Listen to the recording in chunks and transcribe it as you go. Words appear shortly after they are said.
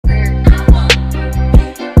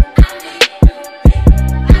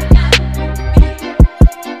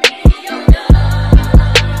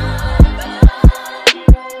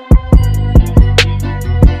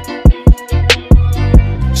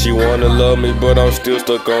but I'm still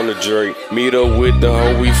stuck on the Drake. Meet up with the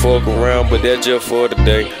hoe, we fuck around, but that's just for the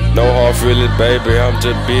day. No hard feelings, baby, I'm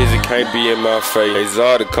just busy, can't be in my face.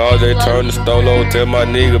 Exotic cars, they turn the stolo, tell my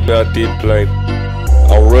nigga about this play.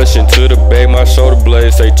 I'm rushing to the bag, my shoulder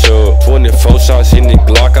blades say chug. 24 shots in the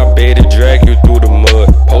Glock, I bet it drag you through the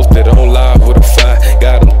mud. Posted on live with a fight,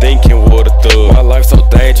 got them thinking what a thug. My life so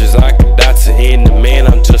dangerous, I could die to end the man,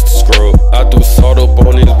 I'm just a scrub. I threw salt up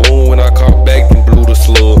on his wound when I caught back and blew the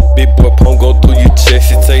slug. Big boy pump go through your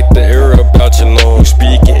chest, it take the air about your lungs.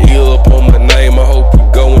 Speaking ill up on my name, I hope you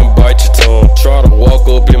go and bite your tongue. Try to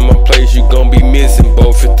walk up in my place, you gon' be missing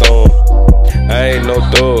both your thumbs. I ain't no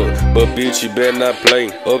thug, but bitch, you better not play.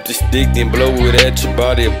 Up the stick, then blow it at your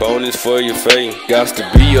body, a bonus for your face. Gots to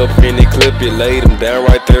be up in the clip, it laid them down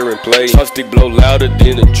right there and play. Chopstick blow louder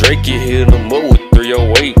than a Drake, you hit them up with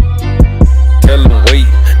 308. Tell them wait,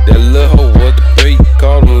 that little hoe was the bait.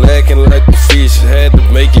 Caught him lacking like the fish, had to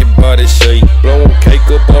make it body shake. Blow cake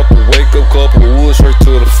up off the wake up, couple wood straight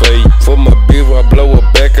to the face. For my bitch, I blow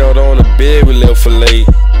her back out on the bed, we left for late.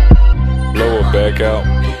 Blow her back out.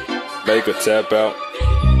 Make a tap out,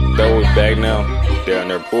 throw it back now, down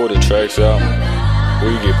there pull the tracks out. We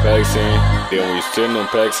get packs in, then we send them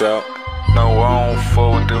packs out. No, I don't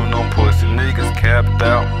fuck with them, no pussy niggas capped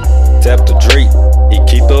out. Tap the Drake, he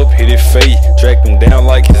keep up, hit his face. Track him down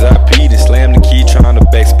like his IP, then slam the key trying to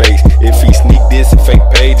backspace. If he sneak this and fake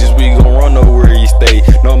pages, we gon' run over where he stay.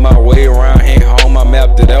 Know my way around here home, I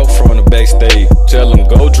mapped it out from the backstage. Tell him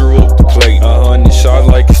go drew up the plate, 100 shots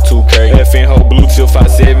like it's 2K. FN hoe blue till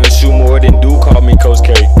 5'7", shoot more than do, call me Coach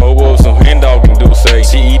K. Hold up some hand dog can do say,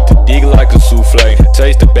 she eat the dick like a souffle.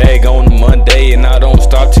 Taste the bag on a Monday and I don't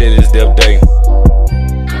stop till it's death day.